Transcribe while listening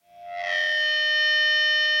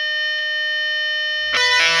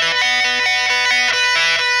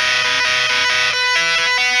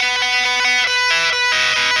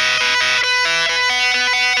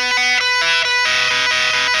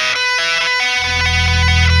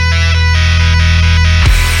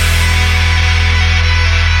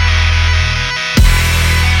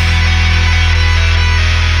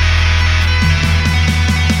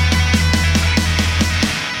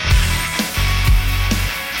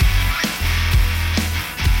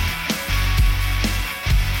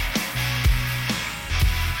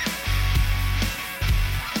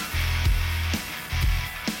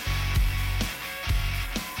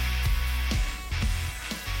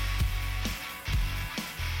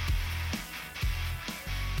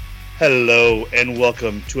Hello and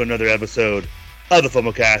welcome to another episode of the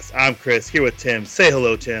FOMOcast. I'm Chris, here with Tim. Say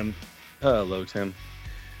hello, Tim. Hello, Tim.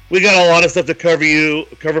 We got a lot of stuff to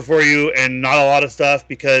cover for you, and not a lot of stuff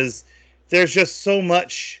because there's just so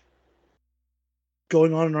much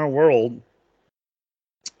going on in our world.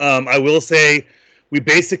 I will say we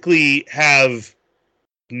basically have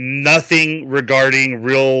nothing regarding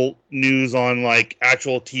real news on like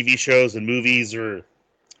actual TV shows and movies or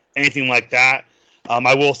anything like that.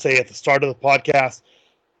 I will say at the start of the podcast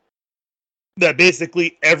that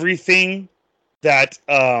basically everything that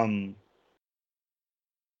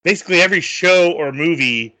basically every show or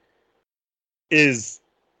movie is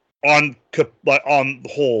on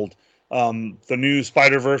hold. The new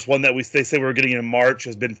Spider-Verse one that they say we're getting in March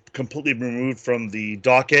has been completely removed from the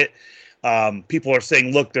docket. People are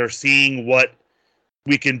saying, look, they're seeing what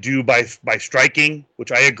we can do by striking,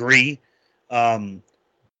 which I agree.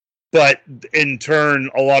 But in turn,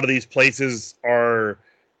 a lot of these places are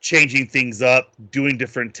changing things up, doing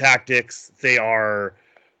different tactics. They are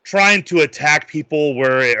trying to attack people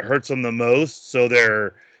where it hurts them the most. So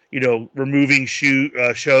they're, removing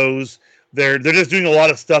shows. They're just doing a lot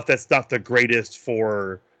of stuff that's not the greatest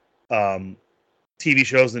for TV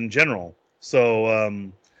shows in general. So,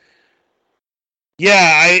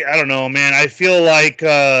 I don't know, man. I feel like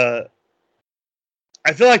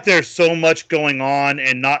there's so much going on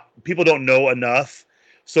and people don't know enough.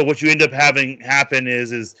 So what you end up having happen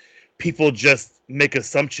is people just make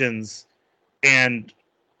assumptions. And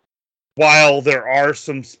while there are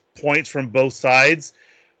some points from both sides,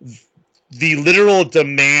 the literal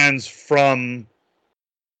demands from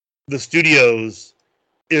the studios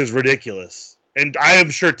is ridiculous. And I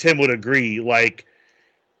am sure Tim would agree. Like,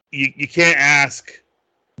 you can't ask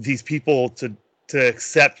these people to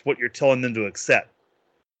accept what you're telling them to accept.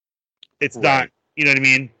 It's right. Not, you know what I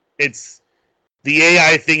mean? It's the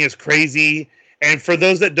AI thing is crazy. And for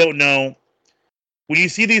those that don't know, when you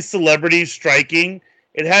see these celebrities striking,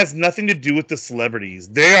 it has nothing to do with the celebrities.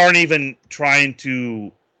 They aren't even trying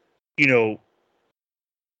to,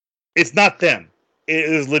 it's not them. It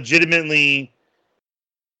is legitimately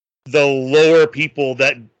the lower people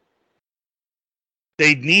that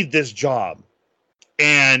they need this job.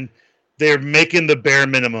 And they're making the bare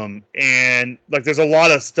minimum, and like there's a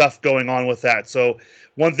lot of stuff going on with that. So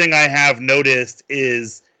one thing I have noticed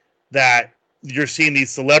is that you're seeing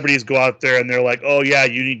these celebrities go out there and they're like, oh yeah,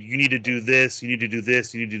 you need to do this, you need to do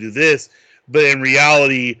this, you need to do this. But in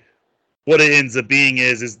reality, what it ends up being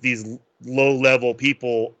is these low level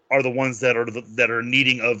people are the ones that are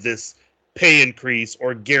needing of this pay increase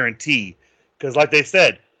or guarantee. Because like they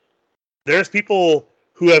said, there's people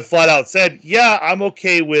who have flat out said, yeah, I'm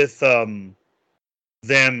okay with them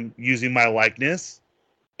using my likeness.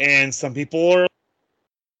 And some people are.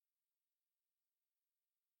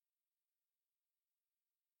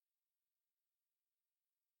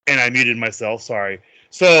 And I muted myself, sorry.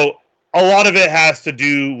 So a lot of it has to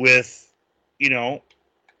do with,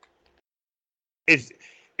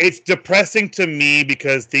 it's depressing to me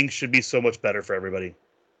because things should be so much better for everybody.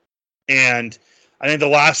 And I think the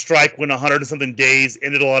last strike went 100 and something days,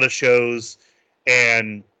 ended a lot of shows,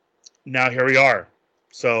 and now here we are.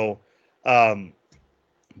 So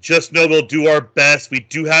just know we'll do our best. We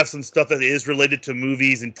do have some stuff that is related to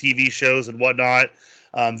movies and TV shows and whatnot.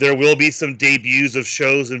 There will be some debuts of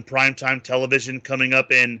shows in primetime television coming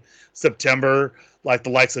up in September, like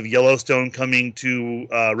the likes of Yellowstone coming to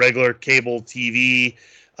regular cable TV.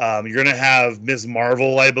 You're going to have Ms.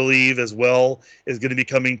 Marvel, I believe, as well, is going to be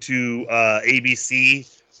coming to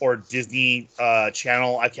ABC or Disney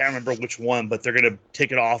Channel. I can't remember which one, but they're going to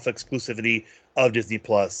take it off exclusivity of Disney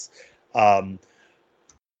Plus. The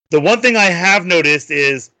one thing I have noticed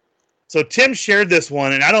is, so Tim shared this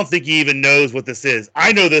one, and I don't think he even knows what this is.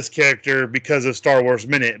 I know this character because of Star Wars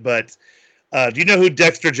Minute, but do you know who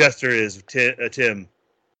Dexter Jester is, Tim?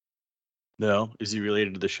 No. Is he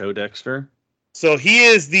related to the show Dexter? So he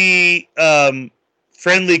is the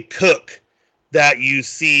friendly cook that you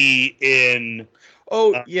see in...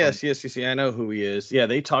 Oh, yes. I know who he is. Yeah,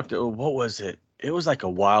 they talked to... what was it? It was like a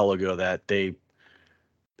while ago that they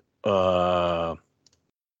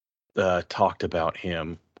talked about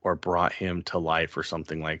him or brought him to life or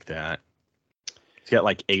something like that. He's got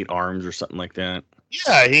like 8 arms or something like that.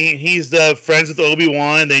 Yeah, he's the friends with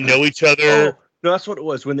Obi-Wan. They know each other. Oh, no, that's what it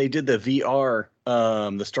was when they did the VR,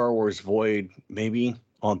 the Star Wars Void, maybe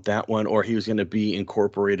on that one, or he was going to be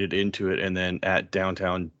incorporated into it, and then at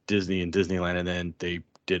Downtown Disney and Disneyland, and then they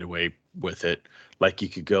did away with it. Like you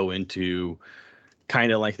could go into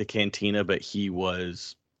kind of like the cantina, but he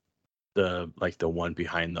was the one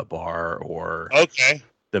behind the bar, or okay.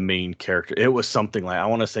 the main character. It was something like, I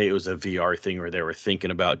want to say it was a VR thing where they were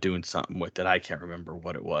thinking about doing something with it. I can't remember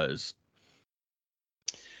what it was.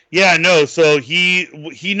 Yeah, no. So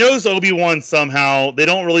he knows Obi-Wan somehow. They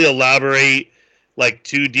don't really elaborate like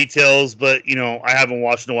too details, but I haven't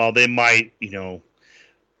watched in a while. They might,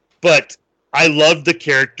 But I loved the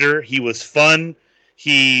character. He was fun.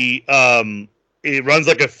 He it runs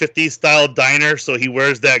like a 50s style diner, so he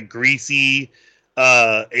wears that greasy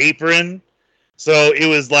apron. So it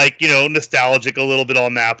was like, nostalgic a little bit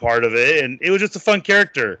on that part of it, and it was just a fun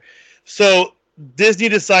character. So Disney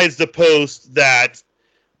decides to post that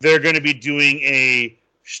they're going to be doing a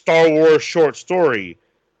Star Wars short story.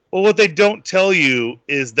 Well, what they don't tell you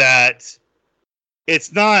is that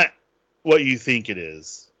it's not what you think it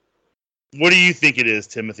is. What do you think it is,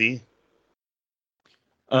 Timothy?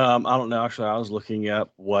 I don't know. Actually, I was looking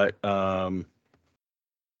up what I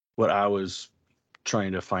was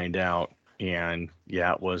trying to find out, and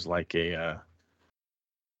yeah, it was like I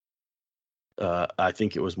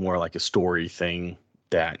think it was more like a story thing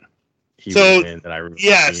that he was in that I remember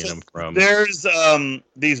seeing him from. There's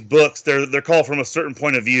these books. They're called From a Certain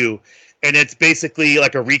Point of View, and it's basically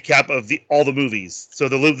like a recap of all the movies. So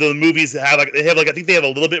the movies have I think they have a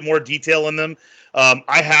little bit more detail in them.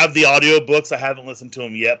 I have the audio books. I haven't listened to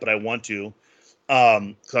them yet, but I want to.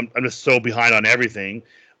 So I'm just so behind on everything.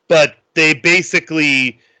 But they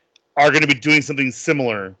basically are going to be doing something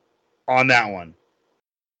similar on that one.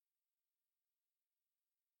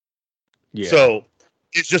 Yeah. So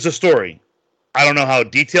it's just a story. I don't know how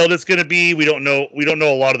detailed it's going to be. We don't know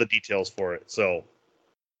a lot of the details for it. So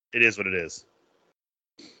it is what it is.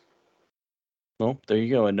 Well, there you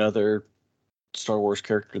go. Another Star Wars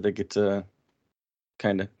character that gets a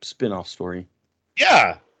kind of spin-off story.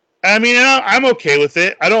 Yeah. I mean, I'm okay with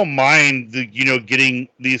it. I don't mind getting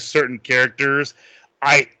these certain characters.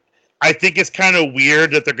 I think it's kind of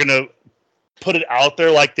weird that they're going to put it out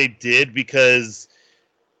there like they did, because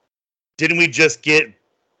didn't we just get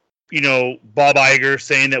Bob Iger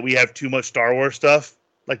saying that we have too much Star Wars stuff?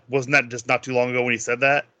 Like, wasn't that just not too long ago when he said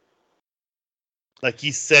that? Like,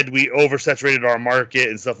 he said we oversaturated our market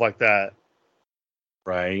and stuff like that.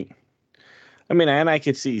 Right. I mean, and I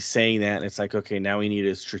could see saying that, and it's like, okay, now we need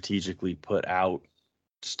to strategically put out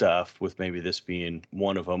stuff, with maybe this being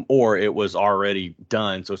one of them, or it was already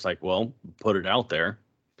done, so it's like, well, put it out there,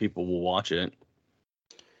 people will watch it.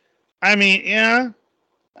 I mean, yeah,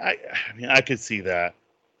 I could see that.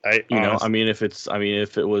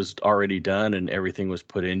 If it was already done and everything was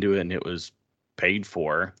put into it and it was paid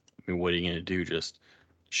for, I mean, what are you going to do? Just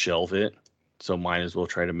shelve it? So might as well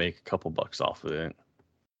try to make a couple bucks off of it.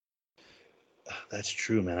 That's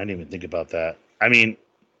true, man. I didn't even think about that. I mean,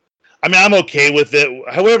 I'm okay with it.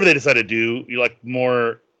 However they decide to do, you like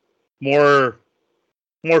more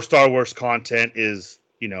Star Wars content is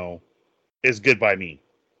good by me.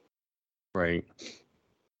 Right.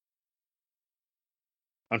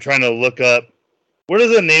 I'm trying to look up, what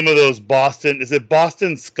is the name of those Boston? Is it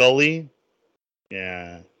Boston Scully?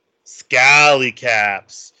 Yeah. Scally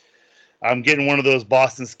caps. I'm getting one of those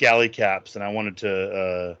Boston Scally caps, and I wanted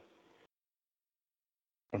to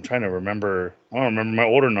I'm trying to remember. I don't remember my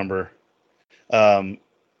order number. They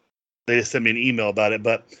just sent me an email about it,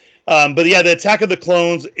 but yeah, the Attack of the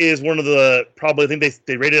Clones is one of the, probably, I think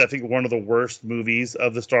they rated, I think, one of the worst movies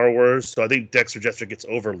of the Star Wars. So I think Dexter Jettster gets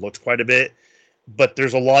overlooked quite a bit, but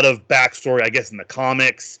there's a lot of backstory, I guess, in the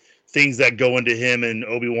comics, things that go into him and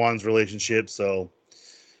Obi-Wan's relationship. So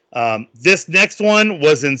this next one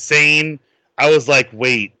was insane. I was like,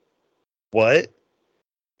 wait, what?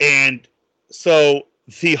 And so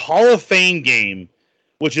the Hall of Fame game,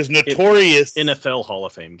 which is notorious, NFL Hall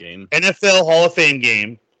of Fame game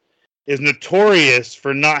is notorious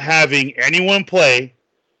for not having anyone play.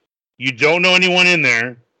 You don't know anyone in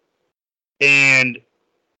there, and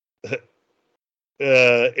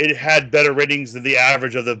it had better ratings than the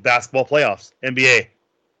average of the basketball playoffs, NBA,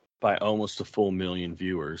 by almost a full million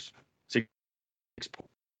viewers.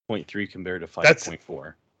 6.3 compared to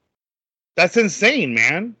 5.4. That's insane,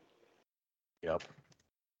 man. Yep.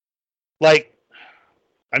 Like,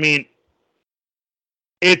 I mean,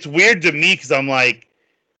 it's weird to me because I'm like,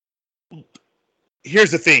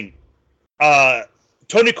 here's the thing.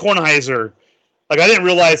 Tony Kornheiser, like, I didn't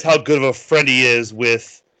realize how good of a friend he is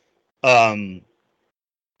with Al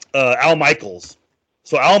Michaels.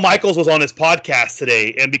 So Al Michaels was on his podcast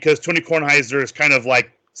today, and because Tony Kornheiser is kind of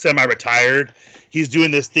like semi-retired, he's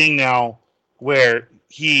doing this thing now where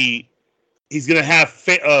he's going to have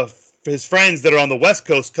his friends that are on the West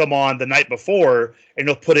Coast come on the night before, and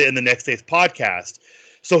he'll put it in the next day's podcast.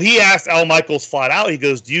 So he asked Al Michaels flat out, he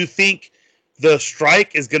goes, do you think the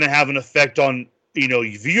strike is going to have an effect on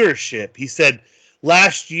viewership. He said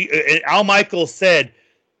last year, and Al Michaels said,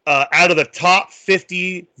 out of the top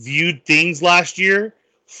 50 viewed things last year,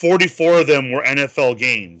 44 of them were NFL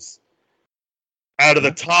games. Out of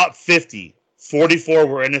the top 50, 44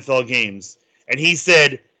 were NFL games. And he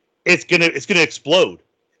said it's gonna explode.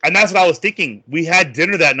 And that's what I was thinking. We had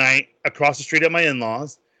dinner that night across the street at my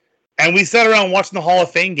in-laws, and we sat around watching the Hall of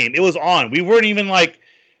Fame game. It was on. We weren't even like,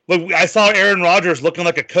 look, I saw Aaron Rodgers looking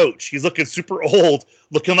like a coach. He's looking super old,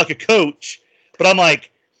 looking like a coach. But I'm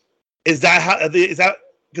like, is that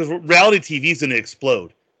because reality TV is going to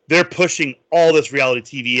explode? They're pushing all this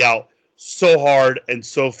reality TV out so hard and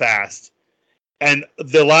so fast. And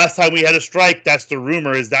the last time we had a strike, that's the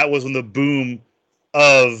rumor, is that was when the boom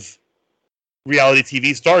of reality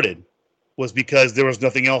TV started, was because there was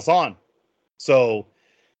nothing else on. So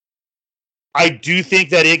I do think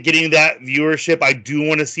that getting that viewership, I do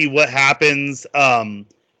want to see what happens.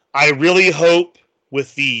 I really hope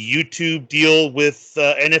with the YouTube deal with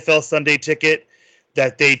NFL Sunday Ticket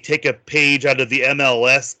that they take a page out of the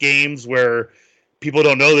MLS games, where people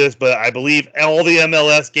don't know this, but I believe all the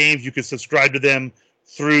MLS games, you can subscribe to them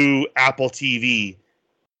through Apple TV.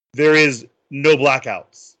 There is no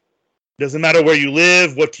blackouts. Doesn't matter where you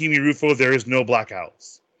live, what team you root for, there is no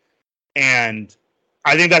blackouts. And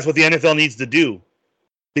I think that's what the NFL needs to do.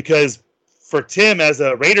 Because for Tim, as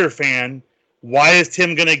a Raider fan, why is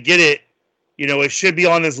Tim going to get it? It should be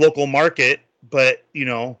on his local market, but,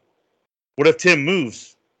 what if Tim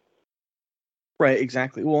moves? Right,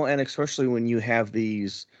 exactly. Well, and especially when you have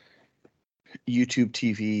these YouTube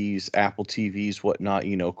TVs, Apple TVs, whatnot,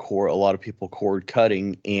 a lot of people cord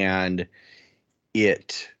cutting, and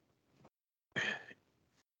it's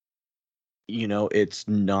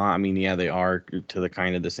not, they are to the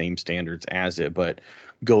kind of the same standards as it, but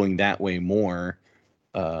going that way more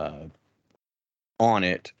on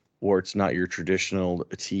it, where it's not your traditional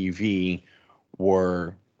TV,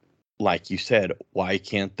 where, like you said, why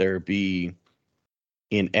can't there be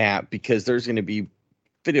in app? Because there's going to be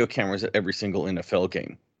video cameras at every single NFL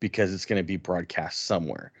game, because it's going to be broadcast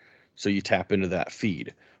somewhere. So you tap into that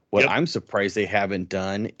feed. What I'm surprised they haven't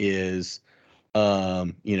done is,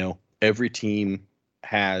 every team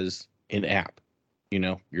has an app.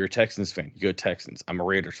 You're a Texans fan, you go Texans. I'm a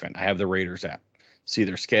Raiders fan, I have the Raiders app. See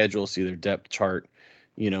their schedule, see their depth chart,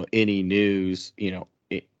 any news,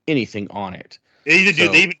 anything on it. They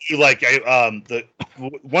even do like the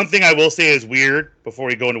one thing I will say is weird before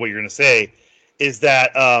we go into what you're going to say is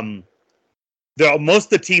that most of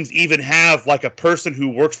the teams even have like a person who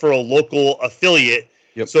works for a local affiliate.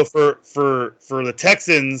 Yep. So for the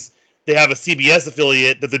Texans, they have a CBS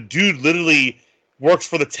affiliate that the dude literally works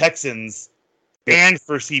for the Texans and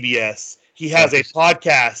for CBS. He has a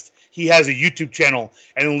podcast. He has a YouTube channel,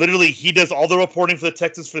 and literally he does all the reporting for the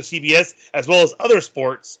Texans for CBS as well as other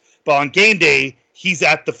sports. But on game day, he's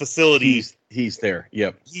at the facility. He's there.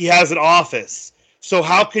 Yep. He has an office. So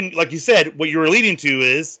how can, like you said, what you're leading to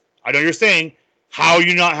is, I know you're saying, how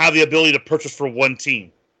you not have the ability to purchase for one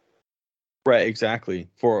team? Right, exactly.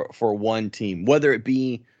 For one team, whether it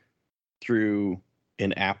be through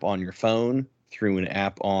an app on your phone, through an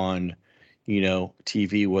app on,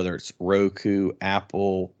 TV, whether it's Roku,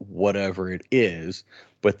 Apple, whatever it is.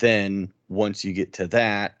 But then once you get to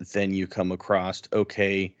that, then you come across,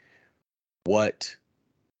 okay, what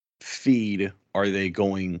feed are they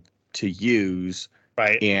going to use?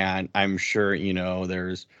 Right. And I'm sure,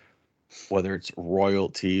 there's, whether it's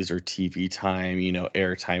royalties or TV time,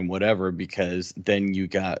 airtime, whatever, because then you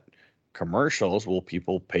got commercials. Well,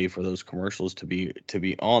 people pay for those commercials to be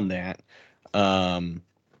on that.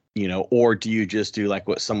 Or do you just do like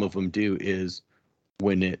what some of them do is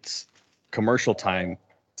when it's commercial time,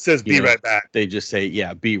 says be right back. They just say,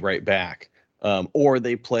 yeah, be right back. Or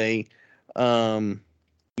they play, a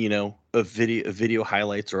video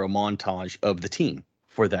highlights or a montage of the team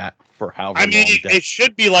for however long. It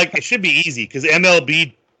should be easy because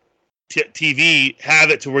MLB TV have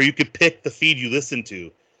it to where you could pick the feed you listen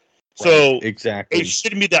to. Right, so exactly, it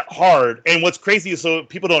shouldn't be that hard. And what's crazy is, so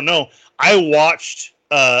people don't know, I watched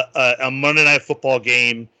a Monday Night Football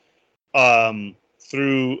game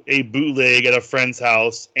through a bootleg at a friend's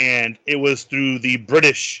house, and it was through the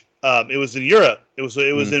British. It was in Europe. It was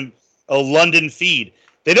in a London feed.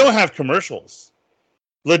 They don't have commercials.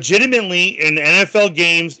 Legitimately, in NFL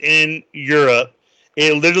games in Europe,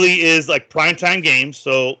 it literally is like primetime games.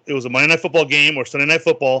 So it was a Monday Night Football game or Sunday Night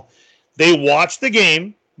Football. They watch the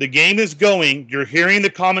game. The game is going. You're hearing the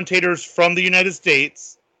commentators from the United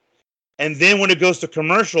States. And then when it goes to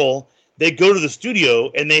commercial, they go to the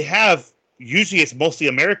studio, and they have, usually it's mostly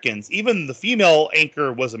Americans. Even the female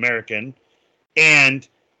anchor was American. And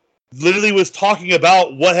literally was talking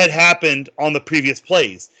about what had happened on the previous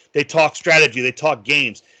plays. They talk strategy, they talk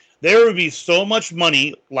games. There would be so much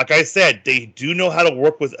money. Like I said, they do know how to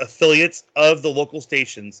work with affiliates of the local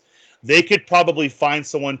stations. They could probably find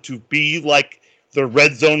someone to be like the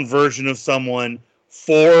red zone version of someone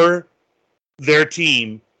for their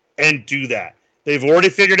team and do that. They've already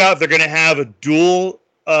figured out they're going to have a dual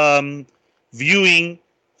viewing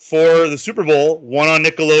for the Super Bowl, one on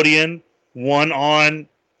Nickelodeon, one on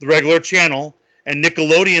the regular channel. And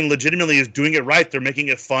Nickelodeon legitimately is doing it right. They're making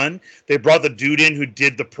it fun. They brought the dude in who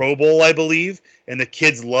did the Pro Bowl, I believe, and the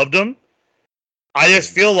kids loved him. I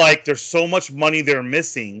just feel like there's so much money they're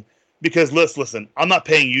missing because listen, I'm not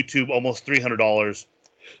paying YouTube almost $300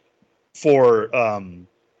 for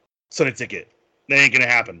Sunday Ticket. That ain't gonna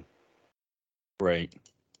happen. Right.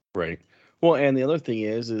 Well, and the other thing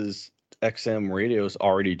is XM Radio's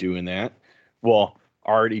already doing that. Well,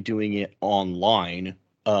 already doing it online,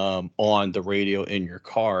 on the radio in your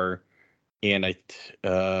car, and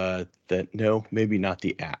maybe not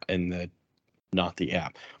the app,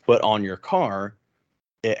 but on your car,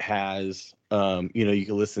 it has, you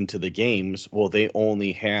can listen to the games. Well, they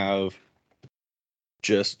only have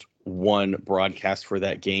just one broadcast for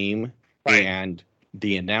that game, right, and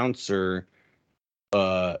the announcer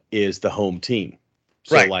is the home team.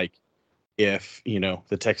 So right, like if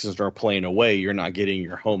the Texans are playing away, you're not getting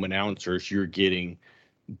your home announcers, you're getting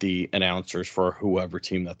the announcers for whoever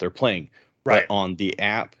team that they're playing. Right. But on the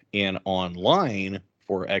app and online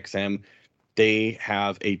for XM, they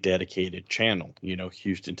have a dedicated channel,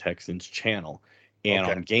 Houston Texans channel. And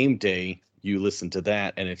on game day, you listen to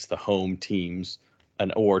that and it's the home teams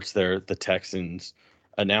or it's the Texans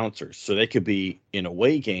announcers. So they could be in a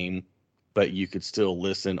away game, but you could still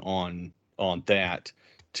listen on that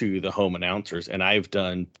to the home announcers. And I've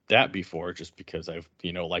done that before just because I've,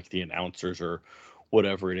 like the announcers or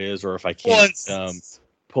whatever it is, or if I can't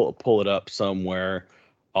pull it up somewhere,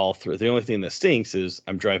 the only thing that stinks is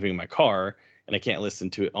I'm driving in my car and I can't listen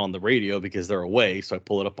to it on the radio because they're away. So I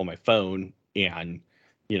pull it up on my phone and,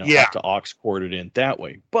 have to aux cord it in that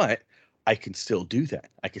way. But I can still do that.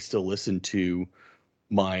 I can still listen to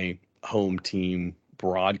my home team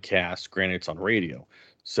broadcast. Granted, it's on radio.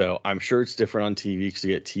 So I'm sure it's different on TV because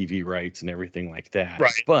you get TV rights and everything like that.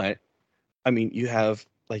 Right. But I mean, you have,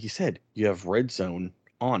 like you said, you have Red Zone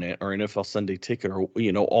on it or NFL Sunday Ticket or,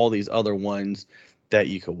 all these other ones that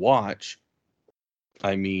you could watch.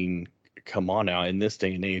 I mean, come on now. In this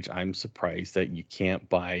day and age, I'm surprised that you can't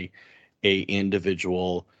buy a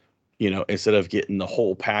individual, instead of getting the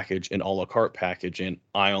whole package, an a la carte package, and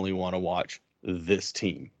I only want to watch this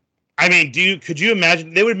team. I mean, could you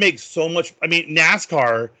imagine? They would make so much. I mean,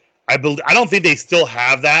 NASCAR, I don't think they still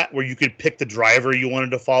have that where you could pick the driver you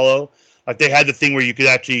wanted to follow. Like they had the thing where you could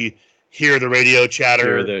actually hear the radio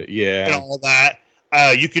chatter, and all that.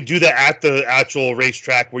 You could do that at the actual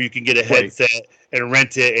racetrack where you can get a headset and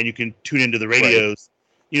rent it, and you can tune into the radios.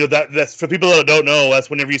 Right. That's for people that don't know. That's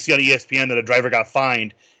whenever you see on ESPN that a driver got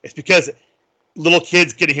fined, it's because little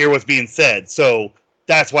kids can hear what's being said. So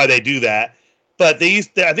that's why they do that. But they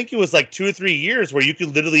used to, I think it was like 2 or 3 years where you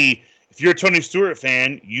could literally, if you're a Tony Stewart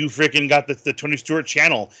fan, you freaking got the Tony Stewart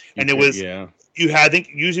channel. And you had, I think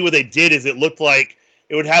usually what they did is it looked like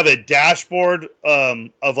it would have a dashboard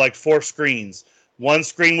of like 4 screens. One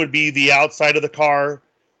screen would be the outside of the car,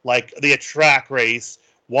 like the track race.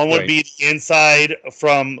 One would be the inside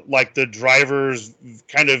from like the driver's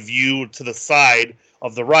kind of view to the side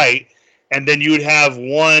of the right. And then you would have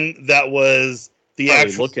one that was the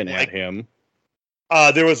actual looking at him.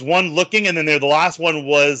 There was one looking, and then the last one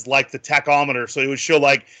was like the tachometer, so it would show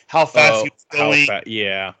like how fast he was going. And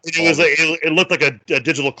it was like it looked like a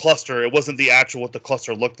digital cluster. It wasn't the actual what the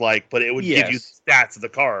cluster looked like, but it would give you stats of the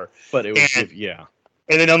car. But it would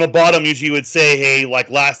And then on the bottom, usually you would say, "Hey, like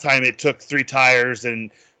last time it took 3 tires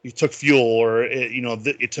and you took fuel, or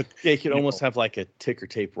it took." Yeah, you could almost have like a ticker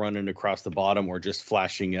tape running across the bottom, or just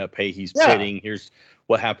flashing up, "Hey, he's pitting. Here's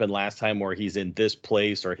what happened last time, or he's in this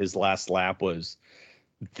place, or his last lap was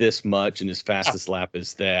this much and his fastest lap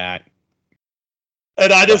is that."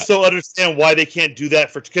 And I just don't understand why they can't do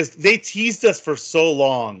that because they teased us for so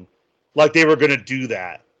long like they were going to do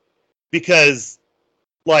that. Because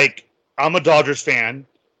like I'm a Dodgers fan,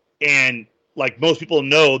 and like most people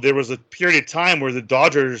know, there was a period of time where the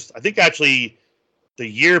Dodgers, I think actually the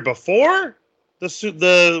year before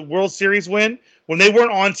the World Series win, when they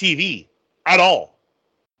weren't on TV at all.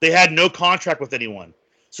 They had no contract with anyone.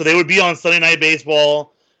 So they would be on Sunday Night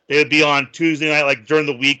Baseball. They would be on Tuesday night, like during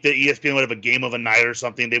the week that ESPN would have a game of a night or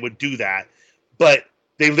something. They would do that. But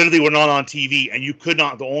they literally were not on TV, and you could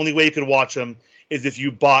not. The only way you could watch them is if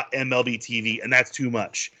you bought MLB TV, and that's too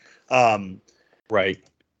much. Right.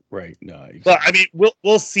 No, exactly. But I mean,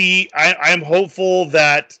 we'll see. I'm hopeful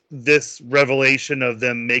that this revelation of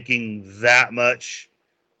them making that much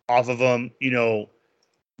off of them,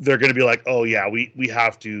 they're going to be like, oh yeah, we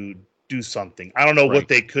have to do something. I don't know what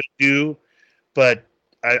they could do, but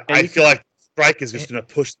I feel like strike is just going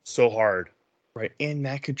to push so hard. Right. And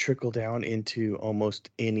that could trickle down into almost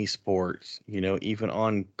any sports, even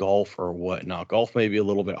on golf or whatnot. Golf may be a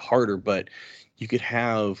little bit harder, but you could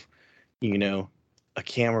have, a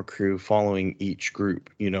camera crew following each group,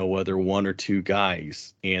 whether one or two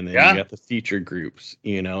guys. And then you got the featured groups,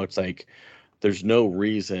 it's like there's no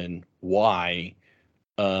reason why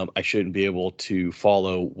I shouldn't be able to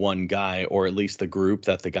follow one guy or at least the group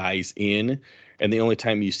that the guy's in. And the only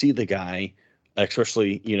time you see the guy,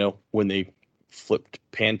 especially, when they flipped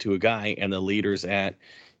pan to a guy and the leader's at,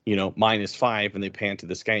 -5 and they pan to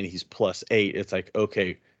this guy and he's +8, it's like,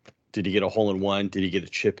 okay, did he get a hole in one? Did he get a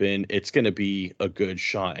chip in? It's going to be a good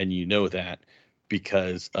shot. And that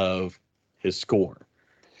because of his score.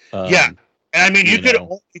 Yeah. And I mean, you could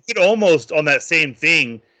almost on that same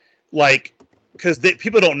thing, like, because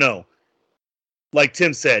people don't know. Like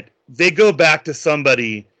Tim said, they go back to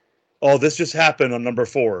somebody, oh, this just happened on number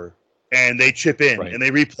 4, and they chip in and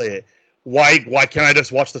they replay it. Why can't I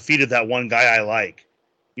just watch the feed of that one guy I like?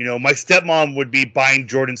 My stepmom would be buying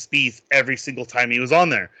Jordan Spieth every single time he was on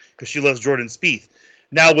there because she loves Jordan Spieth.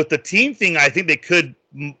 Now with the team thing, I think they could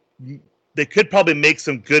probably make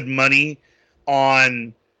some good money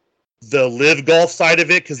on the live golf side of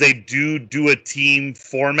it because they do a team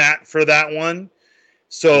format for that one.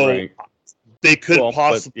 So they could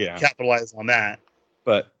possibly capitalize on that.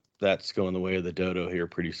 But that's going the way of the dodo here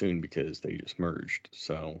pretty soon because they just merged.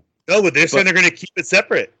 So no, but they're saying they're going to keep it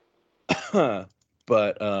separate.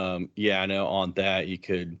 But I know on that you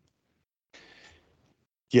could,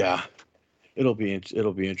 it'll be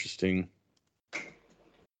interesting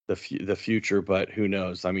the future, but who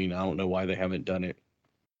knows? I mean, I don't know why they haven't done it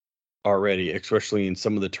already, especially in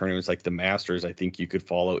some of the tournaments like the Masters. I think you could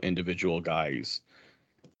follow individual guys.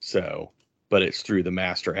 So, but it's through the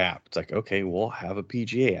Master app. It's like, okay, we'll have a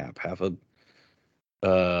PGA app, have a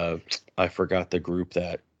I forgot the group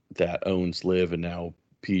that owns Live and now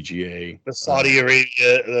PGA, the Saudi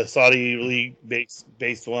Arabia, the Saudi league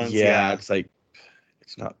based ones. Yeah, it's like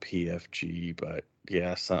it's not PFG, but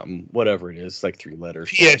something, whatever it is, like 3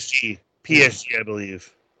 letters. PSG, I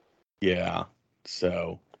believe. Yeah.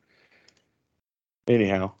 So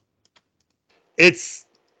anyhow, it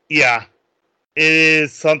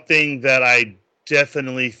is something that I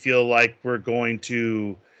definitely feel like we're going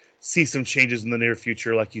to see some changes in the near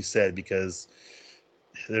future, like you said, because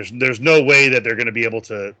there's no way that they're going to be able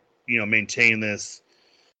to, maintain this.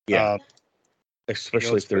 Yeah.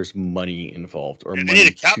 Especially if there's money involved or they money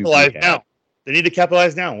need to capitalize now. They need to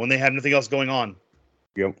capitalize now when they have nothing else going on.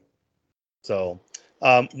 Yep. So,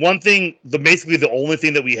 one thing, basically the only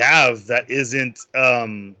thing that we have that isn't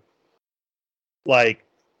like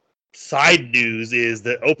side news is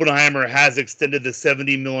that Oppenheimer has extended the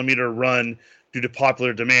 70 millimeter run due to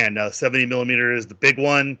popular demand. Now, 70 millimeter is the big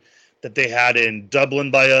one that they had in Dublin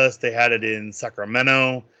by us. They had it in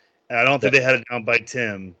Sacramento, and I don't think they had it down by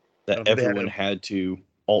Tim. That everyone had to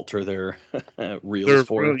alter their reels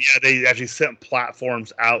for. Yeah, they actually sent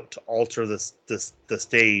platforms out to alter the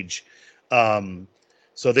stage.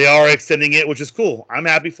 So they are extending it, which is cool. I'm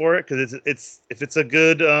happy for it because if it's a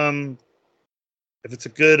good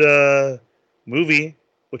movie,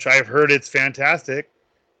 which I've heard it's fantastic.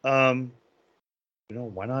 Why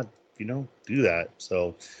not do that?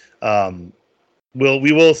 So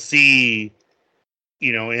we will see,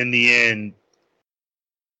 in the end,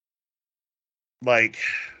 like,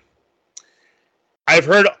 I've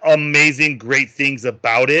heard amazing great things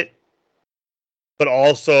about it, but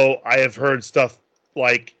also I have heard stuff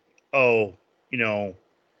like, it's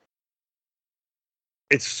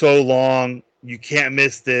so long, you can't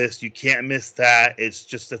miss this, you can't miss that. It's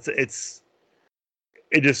just it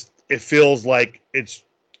feels like it's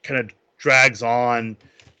kind of drags on,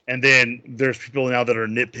 and then there's people now that are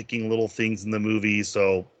nitpicking little things in the movie.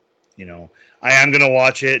 So, I am gonna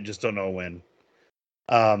watch it, just don't know when.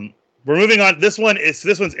 We're moving on. This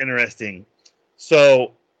one's interesting.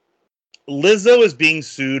 So, Lizzo is being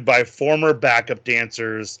sued by former backup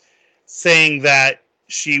dancers, saying that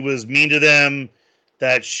she was mean to them,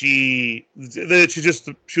 that she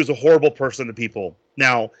was a horrible person to people.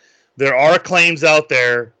 Now, there are claims out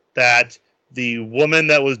there that the woman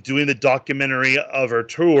that was doing the documentary of her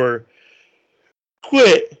tour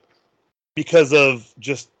quit because of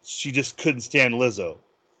she just couldn't stand Lizzo.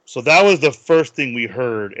 So that was the first thing we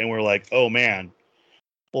heard, and we're like, oh man.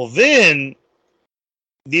 Well, then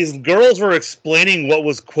these girls were explaining what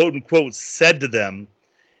was quote unquote said to them,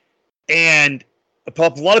 and a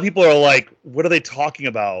lot of people are like, "What are they talking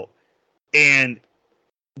about?" And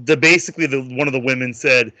one of the women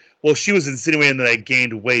said, "Well, she was insinuating that I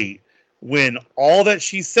gained weight," when all that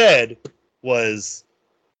she said was,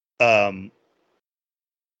 um,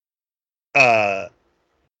 uh,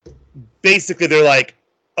 basically they're like,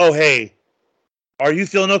 "Oh, hey, are you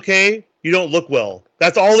feeling okay? You don't look well."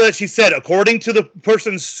 That's all that she said, according to the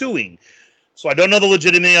person suing. So I don't know the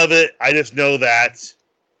legitimacy of it. I just know that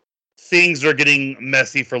things are getting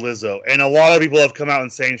messy for Lizzo, and a lot of people have come out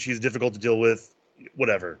and saying she's difficult to deal with.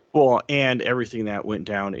 Whatever. Well, and everything that went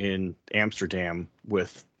down in Amsterdam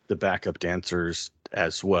with the backup dancers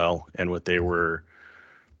as well, and what they were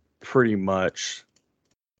pretty much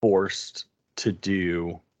forced to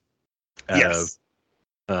do out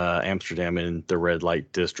of Amsterdam in the red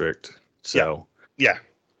light district. So yeah,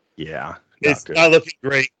 it's not looking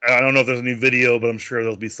great. I don't know if there's any video, but I'm sure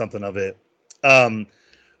there'll be something of it.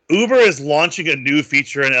 Uber is launching a new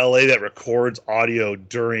feature in LA that records audio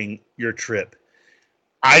during your trip.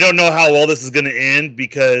 I don't know how well this is going to end,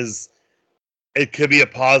 because it could be a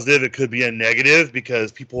positive, it could be a negative,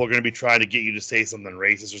 because people are going to be trying to get you to say something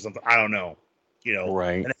racist or something. I don't know.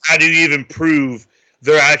 Right. And how do you even prove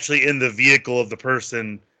they're actually in the vehicle of the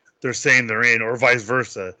person they're saying they're in, or vice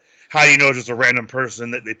versa? How do you know it's just a random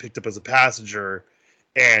person that they picked up as a passenger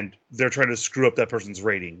and they're trying to screw up that person's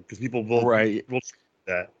rating? Because people will do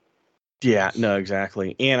that. Yeah, no,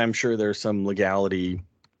 exactly. And I'm sure there's some legality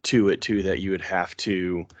to it too, that you would have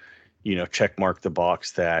to, check mark the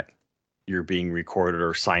box that you're being recorded,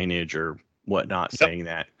 or signage or whatnot saying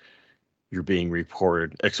that you're being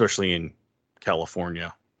recorded, especially in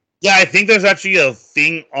California. Yeah, I think there's actually a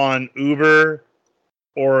thing on Uber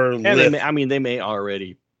or Lyft. They may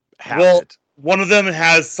already have it. One of them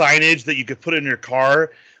has signage that you could put in your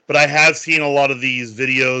car, but I have seen a lot of these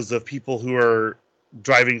videos of people who are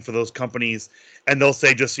driving for those companies, and they'll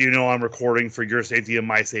say, "Just so you know, I'm recording for your safety and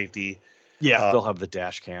my safety." Yeah, they'll have the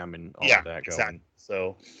dash cam and all of that going. Exactly.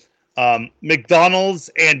 So, McDonald's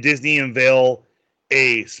and Disney unveil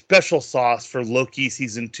a special sauce for Loki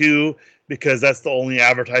season 2, because that's the only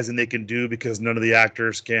advertising they can do, because none of the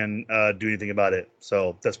actors can do anything about it.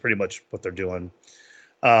 So that's pretty much what they're doing.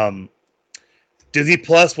 Disney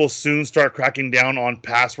Plus will soon start cracking down on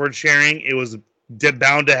password sharing. It was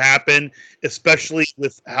bound to happen, especially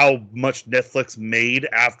with how much Netflix made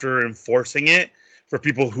after enforcing it for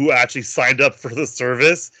people who actually signed up for the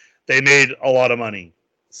service. They made a lot of money.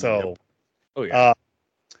 So,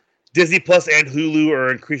 Disney Plus and Hulu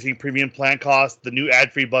are increasing premium plan costs. The new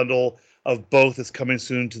ad-free bundle of both is coming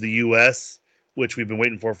soon to the U.S., which we've been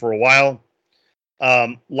waiting for a while.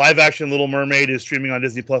 Live action Little Mermaid is streaming on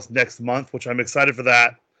Disney Plus next month, which I'm excited for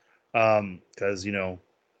that, because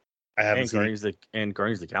I haven't seen it.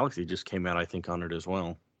 Guardians of the Galaxy just came out, I think, on it as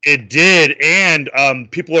well. It did, and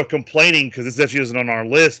people are complaining, because this actually isn't on our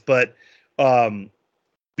list, but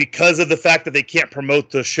because of the fact that they can't promote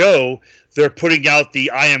the show, they're putting out the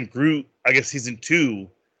I Am Groot, I guess, season 2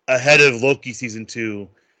 ahead of Loki season 2.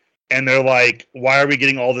 And they're like, "Why are we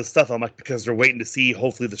getting all this stuff?" I'm like, because they're waiting to see,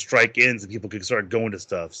 hopefully the strike ends and people can start going to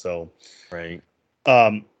stuff. So, right.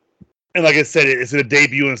 And like I said, it's going to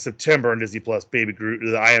debut in September on Disney Plus, Baby Groot,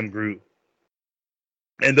 the I Am Groot.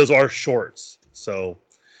 And those are shorts. So,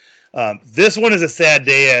 this one is a sad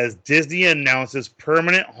day, as Disney announces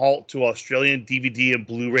permanent halt to Australian DVD and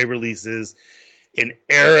Blu-ray releases in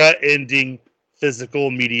era-ending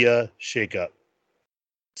physical media shakeup.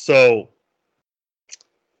 So,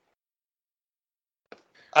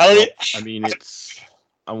 I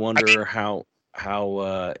wonder how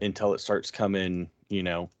until it starts coming,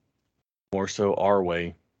 more so our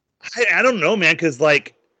way. I don't know, man, because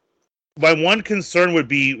like my one concern would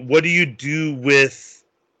be, what do you do with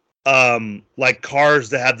like cars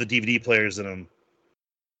that have the DVD players in them?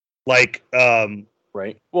 Like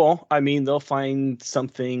right. Well, they'll find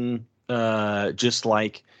something just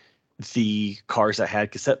like the cars that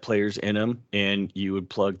had cassette players in them, and you would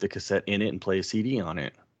plug the cassette in it and play a CD on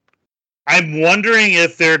it. I'm wondering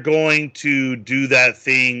if they're going to do that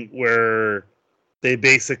thing where they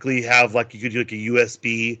basically have, like, you could do like a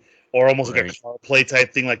USB or almost like a CarPlay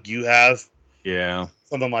type thing like you have. Yeah.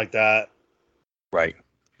 Something like that. Right.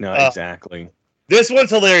 No, exactly. This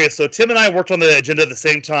one's hilarious. So Tim and I worked on the agenda at the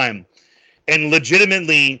same time. And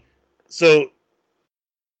legitimately, so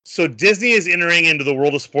Disney is entering into the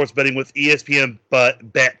world of sports betting with ESPN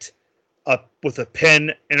Bet with a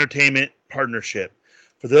Penn Entertainment partnership.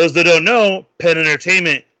 For those that don't know, Penn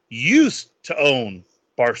Entertainment used to own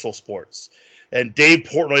Barstool Sports, and Dave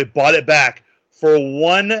Portnoy bought it back for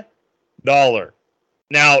 $1.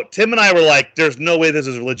 Now, Tim and I were like, there's no way this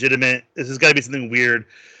is legitimate. This has got to be something weird.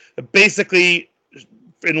 Basically,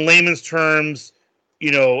 in layman's terms,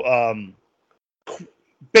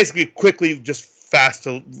 basically quickly, just fast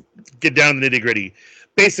to get down to the nitty gritty.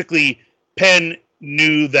 Basically, Penn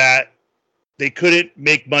knew that they couldn't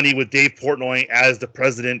make money with Dave Portnoy as the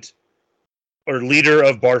president or leader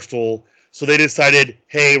of Barstool. So they decided,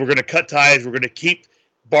 hey, we're going to cut ties. We're going to keep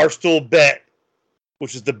Barstool Bet,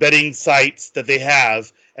 which is the betting sites that they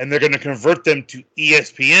have, and they're going to convert them to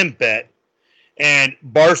ESPN Bet. And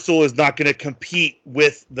Barstool is not going to compete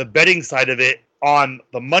with the betting side of it on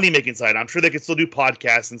the money-making side. I'm sure they can still do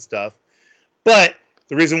podcasts and stuff. But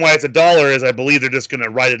the reason why it's $1 is I believe they're just going to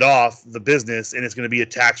write it off, the business, and it's going to be a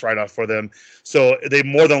tax write-off for them. So they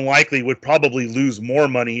more than likely would probably lose more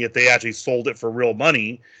money if they actually sold it for real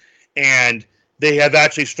money. And they have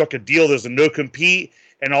actually struck a deal. There's a no-compete.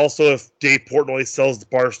 And also, if Dave Portnoy sells the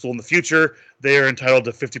Barstool in the future, they are entitled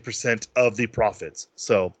to 50% of the profits.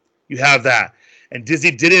 So you have that. And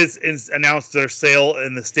Disney did announce their sale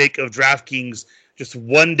in the stake of DraftKings just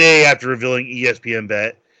one day after revealing ESPN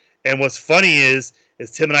Bet. And what's funny is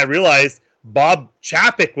Tim and I realized Bob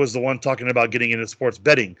Chapek was the one talking about getting into sports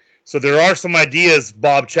betting. So there are some ideas,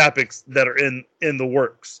 Bob Chapek's, that are in the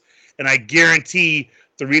works. And I guarantee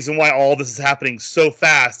the reason why all this is happening so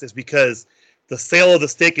fast is because the sale of the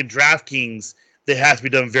stake in DraftKings, that has to be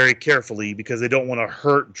done very carefully because they don't want to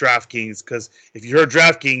hurt DraftKings. Because if you hurt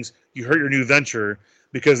DraftKings, you hurt your new venture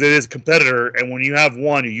because it is a competitor. And when you have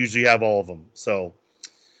one, you usually have all of them. So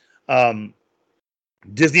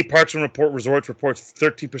Disney Parks and Resorts reports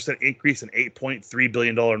 13% increase in $8.3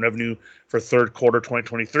 billion in revenue for third quarter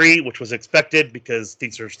 2023, which was expected because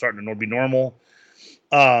things are starting to be normal.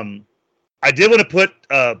 I did want to put,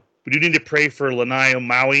 we do need to pray for Lanai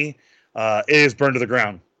Maui. It is burned to the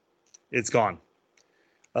ground. It's gone.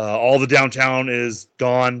 All the downtown is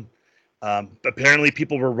gone. Apparently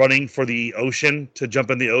people were running for the ocean to jump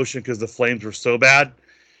in the ocean because the flames were so bad.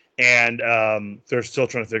 And they're still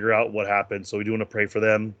trying to figure out what happened. So we do want to pray for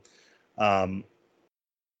them.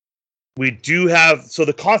 We do have, so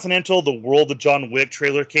the Continental, the World of John Wick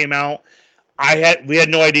trailer came out. We had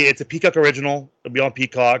no idea. It's a Peacock original. It'll be on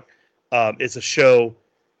Peacock. It's a show.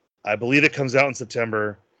 I believe it comes out in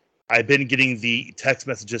September. I've been getting the text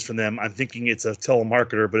messages from them. I'm thinking it's a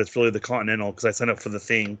telemarketer, but it's really the Continental because I signed up for the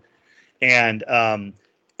thing. And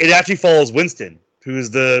it actually follows Winston, who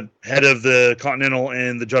is the head of the Continental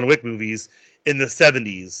in the John Wick movies in the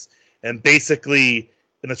 70s. And basically,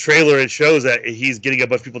 in the trailer, it shows that he's getting a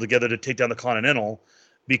bunch of people together to take down the Continental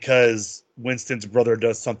because Winston's brother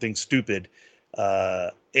does something stupid.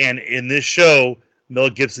 And in this show, Mel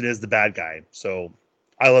Gibson is the bad guy. So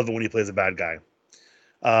I love it when he plays a bad guy.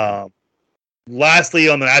 Lastly,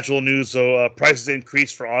 on the actual news, so prices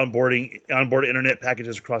increased for onboard internet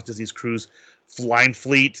packages across Disney's cruise line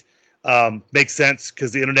fleet. Makes sense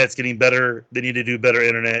because the internet's getting better. They need to do better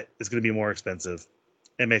internet. It's going to be more expensive.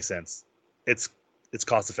 It makes sense. It's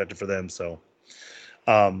cost effective for them. So,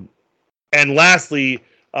 and lastly,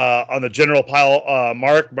 on the general pile,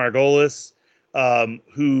 Mark Margolis,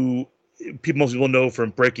 who most people know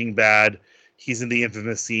from Breaking Bad. He's in the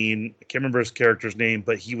infamous scene. I can't remember his character's name,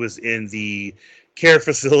 but he was in the care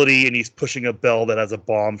facility and he's pushing a bell that has a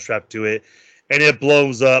bomb strapped to it, and it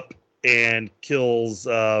blows up and kills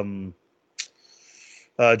Giancarlo.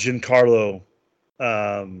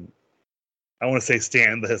 I want to say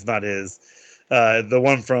Stan, but it's not his. The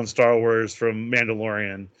one from Star Wars, from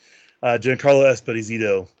Mandalorian, Giancarlo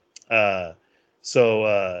Esposito.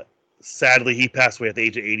 So sadly, he passed away at the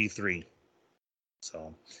age of 83.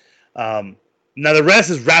 So now the rest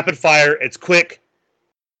is rapid fire. It's quick.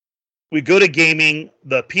 We go to gaming.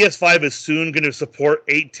 The PS5 is soon going to support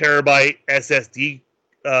 8 terabyte SSD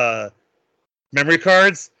memory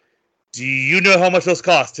cards. Do you know how much those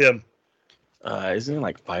cost, Tim? Isn't it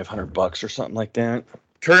like $500 or something like that?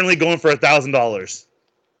 Currently going for $1,000.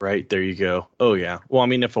 Right, there you go. Oh yeah. Well, I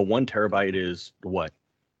mean, if a 1 terabyte is what,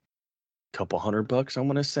 couple $100, I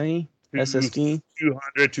want to say SSD.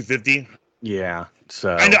 200, 250. Yeah.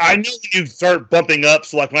 So I know when you start bumping up.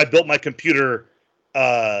 So like when I built my computer,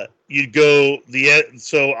 you'd go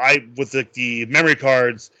with the memory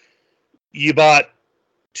cards, you bought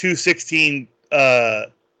 216.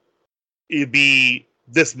 It'd be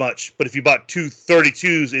this much, but if you bought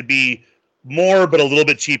 232s, it'd be more, but a little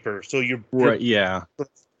bit cheaper. So you're right. Yeah.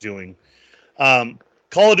 Doing.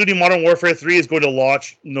 Call of Duty Modern Warfare 3 is going to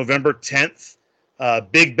launch November 10th.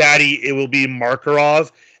 Big baddie, it will be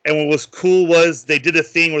Makarov. And what was cool was they did a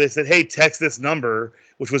thing where they said, hey, text this number,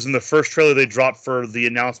 which was in the first trailer they dropped for the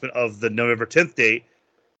announcement of the November 10th date.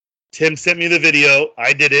 Tim sent me the video.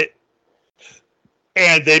 I did it.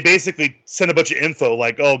 And they basically sent a bunch of info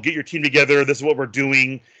like, oh, get your team together. This is what we're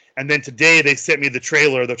doing. And then today they sent me the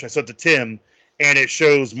trailer, which I sent to Tim, and it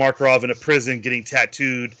shows Markov in a prison getting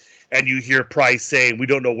tattooed. And you hear Price saying, we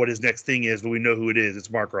don't know what his next thing is, but we know who it is. It's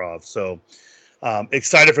Markov. So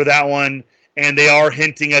excited for that one. And they are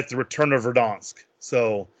hinting at the return of Verdansk.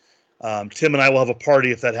 So Tim and I will have a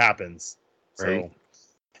party if that happens. Right. So,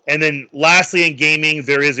 and then lastly in gaming,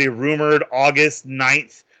 there is a rumored August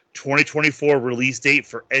 9th, 2024 release date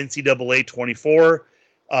for NCAA 24.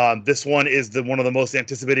 This one is one of the most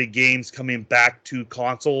anticipated games coming back to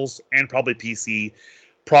consoles and probably PC.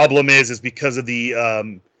 Problem is because of the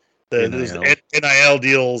NIL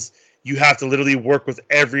deals, you have to literally work with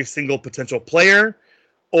every single potential player,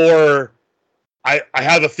 or I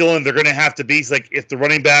have a feeling they're going to have to be like, if the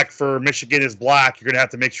running back for Michigan is black, you're going to have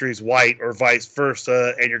to make sure he's white, or vice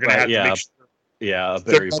versa, and you're going to have to make sure. Yeah, a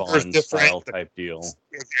Barry Bonds style type deal.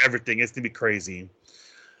 Everything. It's going to be crazy.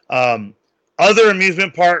 Other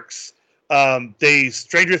amusement parks,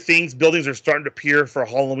 Stranger Things buildings are starting to appear for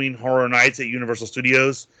Halloween Horror Nights at Universal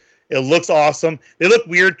Studios. It looks awesome. They look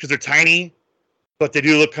weird because they're tiny, but they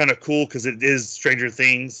do look kind of cool because it is Stranger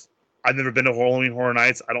Things. I've never been to Halloween Horror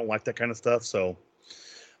Nights. I don't like that kind of stuff. So,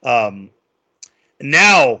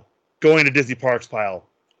 now going to Disney Parks pile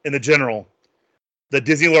in the general. The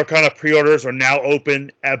Disney Lorcana pre-orders are now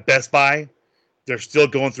open at Best Buy. They're still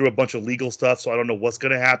going through a bunch of legal stuff, so I don't know what's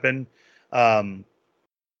going to happen.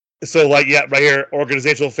 So, right here,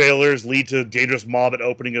 organizational failures lead to dangerous mob at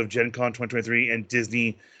opening of Gen Con 2023 and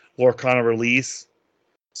Disney Lorcana release.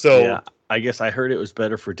 So, yeah, I guess I heard it was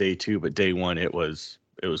better for day 2, but day 1 it was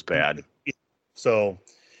bad. So,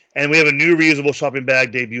 and we have a new reusable shopping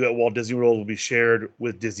bag debut at Walt Disney World will be shared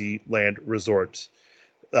with Disneyland Resort.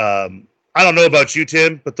 I don't know about you,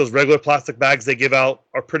 Tim, but those regular plastic bags they give out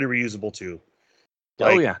are pretty reusable too.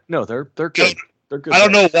 Like, oh yeah, no, they're good. They're good. I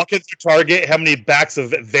don't know, walking through Target, how many backs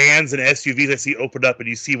of vans and SUVs I see opened up, and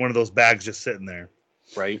you see one of those bags just sitting there.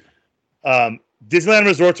 Right. Disneyland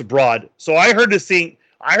Resorts abroad. So I heard the thing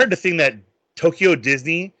that Tokyo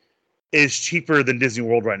Disney is cheaper than Disney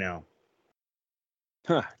World right now.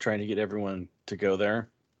 Huh. Trying to get everyone to go there.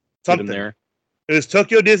 Something get them there. It was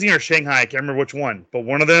Tokyo Disney or Shanghai. I can't remember which one, but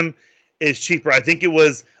one of them is cheaper. I think it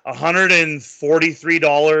was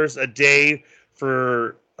 $143 a day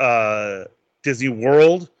for Disney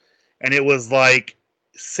World, and it was like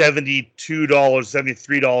 $72,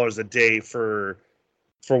 $73 a day for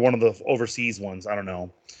one of the overseas ones. I don't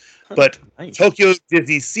know. But nice. Tokyo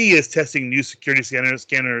Disney Sea is testing new security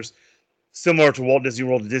scanners similar to Walt Disney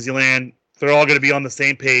World and Disneyland. They're all going to be on the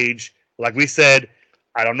same page. Like we said,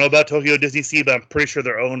 I don't know about Tokyo Disney Sea, but I'm pretty sure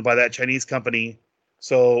they're owned by that Chinese company.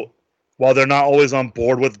 So while they're not always on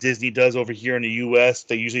board with what Disney does over here in the U.S.,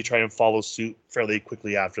 they usually try and follow suit fairly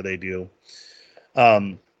quickly after they do.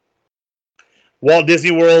 Walt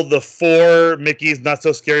Disney World, the 4 Mickey's Not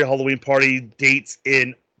So Scary Halloween Party dates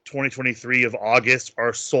in 2023 of August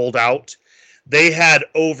are sold out. They had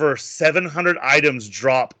over 700 items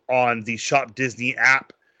drop on the Shop Disney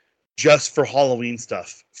app just for Halloween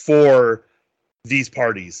stuff for these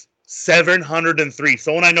parties. 703.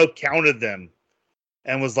 Someone I know counted them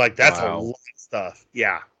and was like, that's a lot of stuff.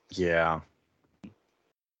 Yeah. Yeah.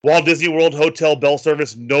 Walt Disney World Hotel Bell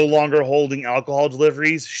Service no longer holding alcohol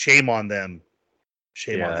deliveries. Shame on them.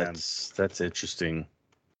 Shame on them. That's interesting.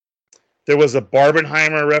 There was a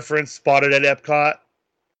Barbenheimer reference spotted at Epcot,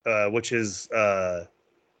 which is it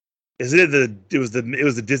was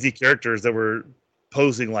the Disney characters that were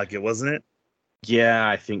posing like it, wasn't it? Yeah,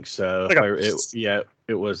 I think so. Like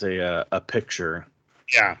it was a picture.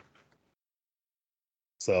 Yeah.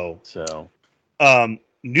 So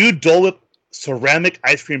new Dole Whip ceramic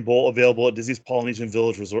ice cream bowl available at Disney's Polynesian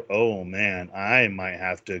Village Resort. Oh man, I might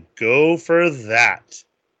have to go for that.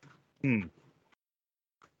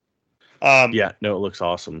 Yeah, no, it looks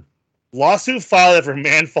awesome. Lawsuit filed after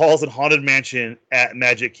man falls in haunted mansion at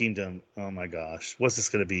Magic Kingdom. Oh my gosh, what's this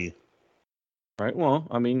going to be? Right. Well,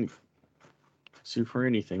 I mean, sue for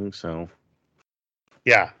anything. So.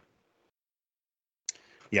 Yeah,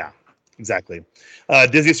 exactly.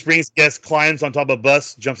 Disney Springs guest climbs on top of a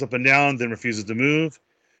bus, jumps up and down, then refuses to move.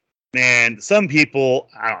 Man, some people,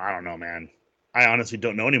 I don't know, man. I honestly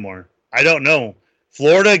don't know anymore. I don't know.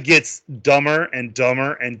 Florida gets dumber and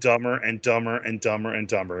dumber and dumber and dumber and dumber and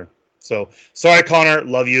dumber. So, sorry, Connor.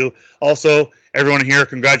 Love you. Also, everyone here,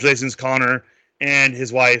 congratulations, Connor and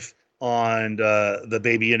his wife on the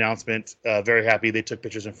baby announcement. Very happy they took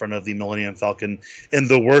pictures in front of the Millennium Falcon in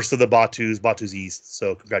the worst of the Batu's East.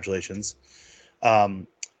 So, congratulations. A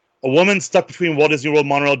woman stuck between Walt Disney World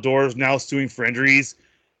monorail doors now suing for injuries.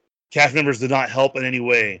 Cast members did not help in any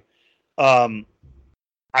way.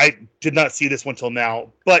 I did not see this one till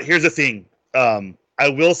now. But here's the thing. I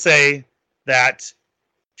will say that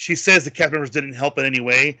she says the cast members didn't help in any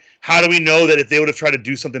way. How do we know that if they would have tried to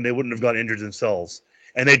do something, they wouldn't have gotten injured themselves?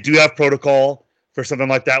 And they do have protocol for something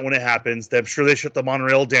like that when it happens. I'm sure they shut the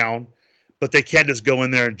monorail down, but they can't just go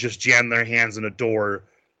in there and just jam their hands in a door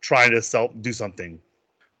trying to do something.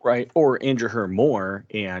 Right. Or injure her more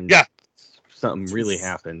and Yeah. something really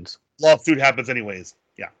happens. Lawsuit happens anyways.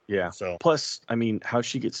 Yeah. Yeah. So plus, I mean, how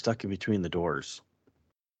she gets stuck in between the doors?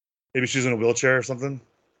 Maybe she's in a wheelchair or something.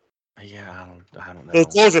 Yeah, I don't know. Those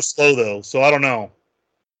doors are slow though, so I don't know.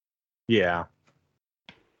 Yeah.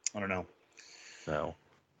 I don't know. So.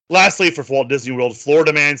 Lastly, for Walt Disney World,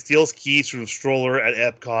 Florida man steals keys from stroller at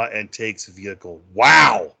Epcot and takes vehicle.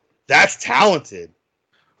 Wow, that's talented.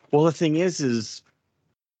 Well, the thing is,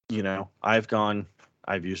 you know, I've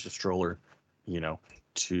used a stroller, you know,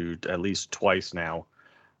 to at least twice now.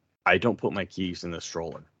 I don't put my keys in the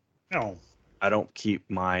stroller. No. I don't keep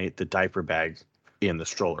the diaper bag in the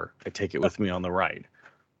stroller. I take it with me on the ride.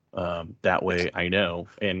 That way I know,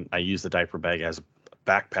 and I use the diaper bag as a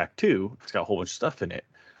backpack too. It's got a whole bunch of stuff in it.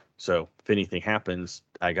 So if anything happens,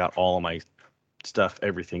 I got all of my stuff,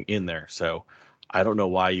 everything in there. So I don't know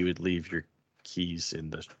why you would leave your keys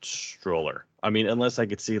in the stroller. I mean, unless I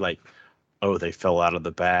could see like, oh, they fell out of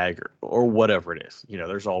the bag or whatever it is. You know,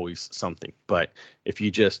 there's always something. But if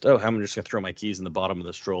you just, I'm just going to throw my keys in the bottom of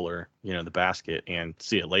the stroller, you know, the basket and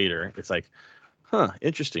see it later. It's like, huh,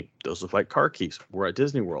 interesting. Those look like car keys. We're at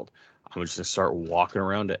Disney World. I'm just going to start walking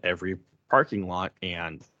around to every parking lot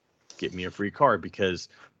and get me a free car, because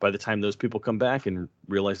by the time those people come back and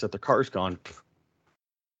realize that the car's gone,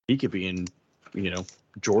 he could be in, you know,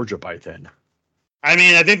 Georgia by then. I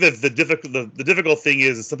mean, I think that the difficult thing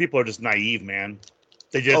is some people are just naive, man.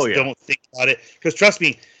 They just don't think about it. Because trust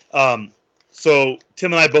me, so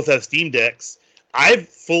Tim and I both have Steam Decks. I've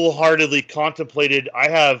full-heartedly contemplated. I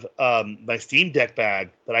have my Steam Deck bag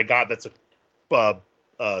that I got. That's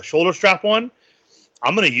a shoulder strap one.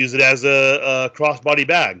 I'm going to use it as a crossbody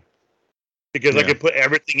bag because I can put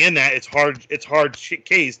everything in that. It's hard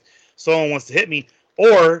cased. Someone wants to hit me,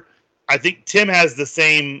 or I think Tim has the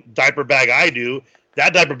same diaper bag I do.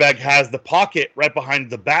 That diaper bag has the pocket right behind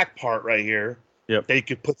the back part right here. Yep. That you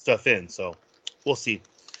could put stuff in. So we'll see.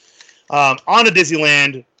 On to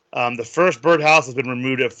Disneyland. The first birdhouse has been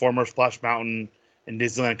removed at former Splash Mountain, and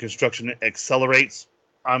Disneyland construction accelerates.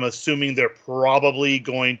 I'm assuming they're probably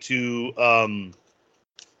going to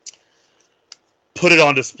put it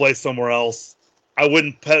on display somewhere else. I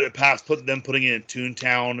wouldn't pass putting it in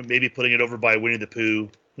Toontown, maybe putting it over by Winnie the Pooh.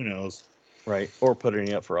 Who knows? Right. Or putting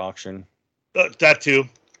it up for auction. That too.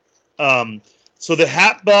 So the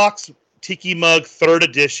Hatbox Tiki Mug 3rd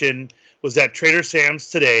edition was at Trader Sam's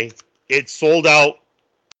today. It sold out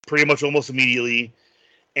pretty much almost immediately.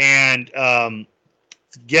 And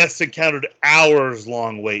guests encountered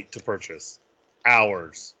hours-long wait to purchase.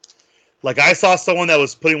 Hours. Like, I saw someone that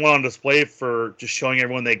was putting one on display for just showing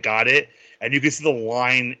everyone they got it. And you could see the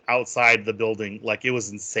line outside the building. Like, it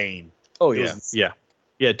was insane. Oh, yeah. Yeah.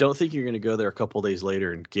 Yeah, don't think you're going to go there a couple days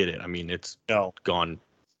later and get it. I mean, it's gone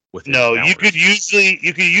within hours. You could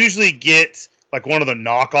usually get like one of the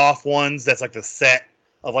knockoff ones that's like the set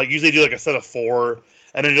of like usually do like a set of 4,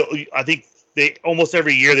 and then I think they almost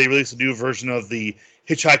every year they release a new version of the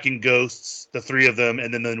Hitchhiking Ghosts, the 3 of them,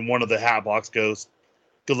 and then one of the Hatbox Ghosts.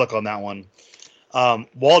 Good luck on that one.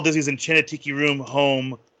 Walt Disney's Enchanted Tiki Room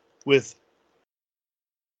home with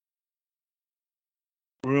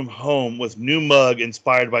new mug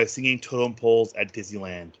inspired by singing totem poles at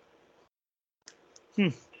Disneyland.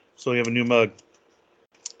 So we have a new mug.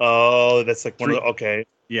 Oh, that's like 3. Okay.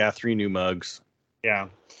 Yeah, 3 new mugs. Yeah.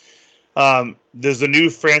 There's a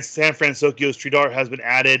new San Francisco street art has been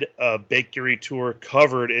added. A bakery tour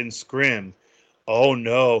covered in scrim. Oh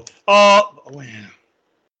no. Oh man. I'm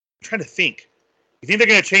trying to think. You think they're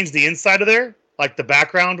going to change the inside of there, like the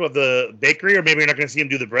background of the bakery, or maybe you're not going to see them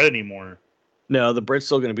do the bread anymore? No, the bread's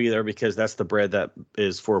still going to be there because that's the bread that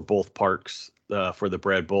is for both parks, for the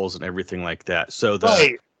bread bowls and everything like that. So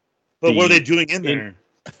right. But what are they doing in there?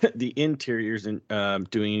 The interiors and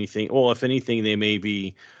doing anything. Well, if anything, they may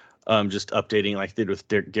be just updating like they did with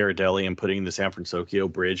Ghirardelli and putting the San Francisco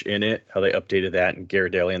Bridge in it. How they updated that and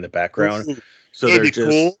Ghirardelli in the background. Ooh, so they're just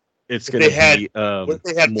cool. It's going to be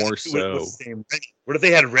more so. What if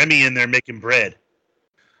they had Remy in there making bread?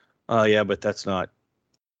 Yeah, but that's not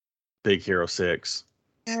Big Hero 6.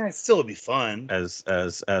 Yeah, it still would be fun as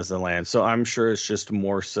the land. So I'm sure it's just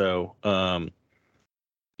more so,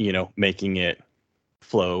 making it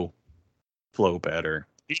flow better.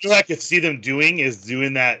 You know what I could see them doing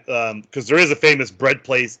that because there is a famous bread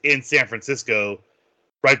place in San Francisco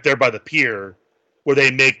right there by the pier where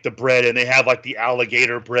they make the bread, and they have like the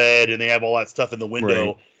alligator bread, and they have all that stuff in the window,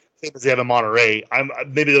 Right. same as they have in Monterey.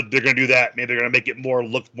 Maybe they're going to do that. Maybe they're going to make it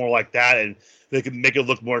look more like that, and they can make it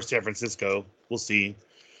look more San Francisco. We'll see.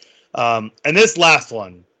 And this last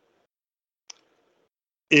one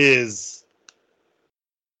is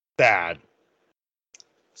bad.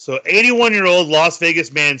 So, 81-year-old Las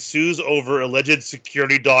Vegas man sues over alleged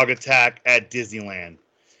security dog attack at Disneyland.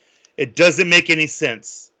 It doesn't make any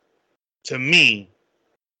sense to me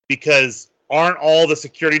because aren't all the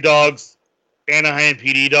security dogs Anaheim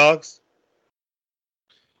PD dogs?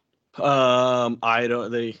 I don't. I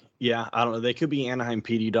don't know. They could be Anaheim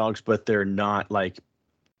PD dogs, but they're not like.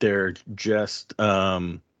 They're just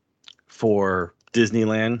for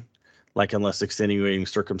Disneyland, like unless extenuating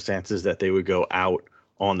circumstances that they would go out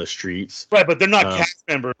on the streets. Right, but they're not cast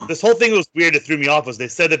members. This whole thing was weird. It threw me off. Was they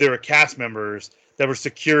said that they were cast members that were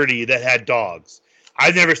security that had dogs.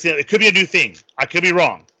 I've never seen it. It could be a new thing. I could be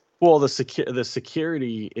wrong. Well, the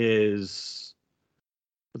security is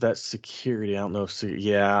that security. I don't know.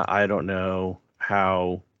 I don't know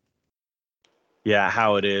how. Yeah,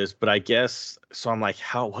 how it is, but I guess so. I'm like,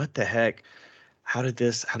 what the heck? How did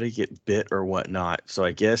he get bit or whatnot? So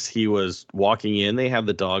I guess he was walking in. They have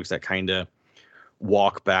the dogs that kind of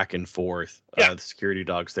walk back and forth, the security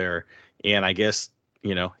dogs there. And I guess,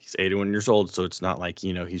 he's 81 years old, so it's not like,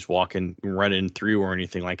 he's running through or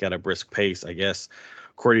anything like at a brisk pace. I guess,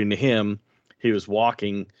 according to him, he was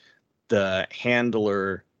walking. The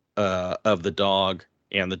handler of the dog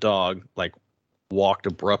and the dog, like, walked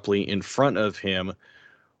abruptly in front of him,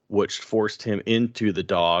 which forced him into the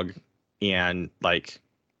dog. And, like,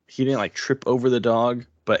 he didn't, like, trip over the dog,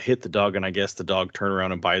 but hit the dog, and I guess the dog turned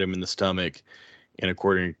around and bite him in the stomach. And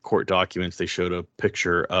according to court documents, they showed a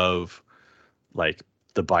picture of, like,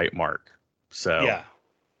 the bite mark. So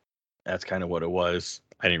that's kind of what it was.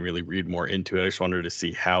 I didn't really read more into it. I just wanted to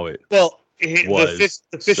see how it was.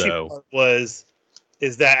 The fishy part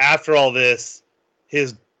is that after all this,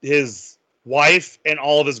 his wife and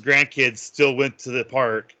all of his grandkids still went to the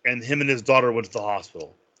park, and him and his daughter went to the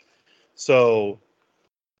hospital. So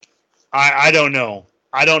I don't know.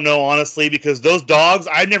 I don't know, honestly, because those dogs,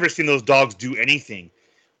 I've never seen those dogs do anything.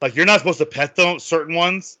 Like, you're not supposed to pet them, certain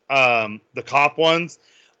ones, the cop ones.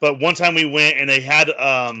 But one time we went and they had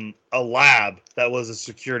a lab that was a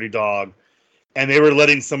security dog, and they were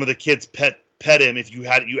letting some of the kids pet him if you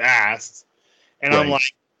asked. And right. I'm like,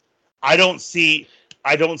 I don't see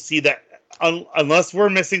that unless we're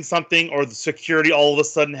missing something or the security all of a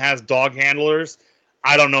sudden has dog handlers.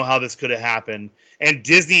 I don't know how this could have happened. And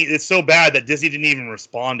Disney, it's so bad that Disney didn't even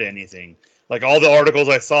respond to anything. Like, all the articles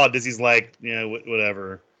I saw, Disney's like,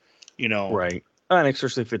 whatever, Right. And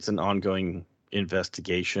especially if it's an ongoing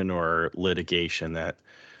investigation or litigation, that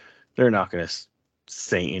they're not going to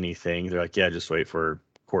say anything. They're like, yeah, just wait for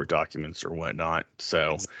court documents or whatnot.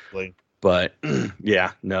 So, exactly. But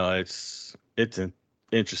yeah, no, it's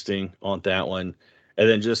interesting on that one. And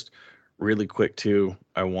then just really quick too,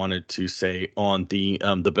 I wanted to say on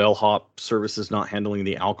the bellhop services not handling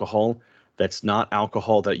the alcohol. That's not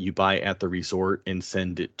alcohol that you buy at the resort and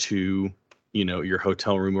send it to, your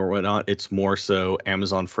hotel room or whatnot. It's more so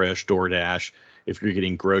Amazon Fresh, DoorDash. If you're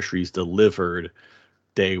getting groceries delivered,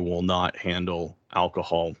 they will not handle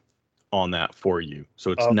alcohol on that for you.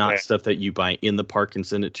 So it's not stuff that you buy in the park and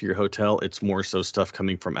send it to your hotel. It's more so stuff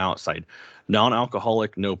coming from outside.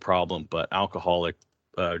 Non-alcoholic, no problem, but alcoholic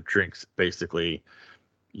drinks, basically,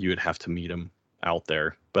 you would have to meet them out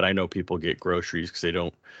there. But I know people get groceries because they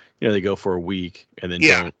don't, they go for a week and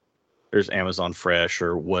then there's Amazon Fresh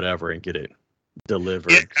or whatever and get it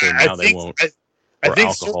delivered. So now they won't. I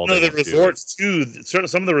think some of the resorts too.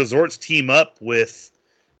 Some of the resorts team up with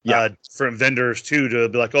different vendors too to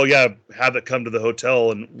be like, oh yeah, have it come to the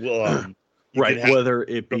hotel and we'll right. Whether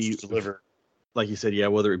it be delivered, like you said,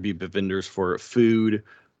 whether it be vendors for food,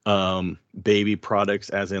 baby products,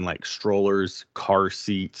 as in like strollers, car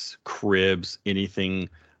seats, cribs, anything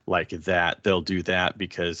like that, they'll do that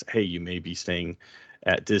because, hey, you may be staying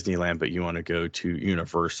at Disneyland, but you want to go to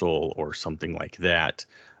Universal or something like that.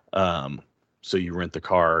 So you rent the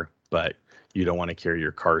car, but you don't want to carry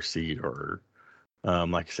your car seat or,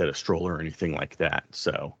 like I said, a stroller or anything like that.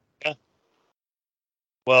 So,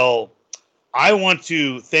 well, I want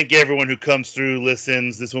to thank everyone who comes through,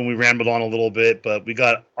 listens. This one we rambled on a little bit, but we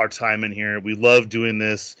got our time in here. We love doing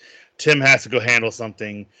this. Tim has to go handle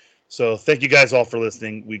something. So thank you guys all for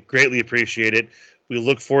listening. We greatly appreciate it. We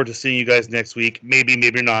look forward to seeing you guys next week. Maybe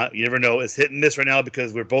not. You never know. It's hit and miss right now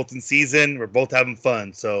because we're both in season. We're both having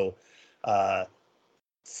fun. So for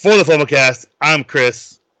the FOMOcast, I'm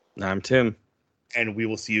Chris. I'm Tim. And we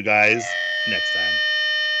will see you guys next time.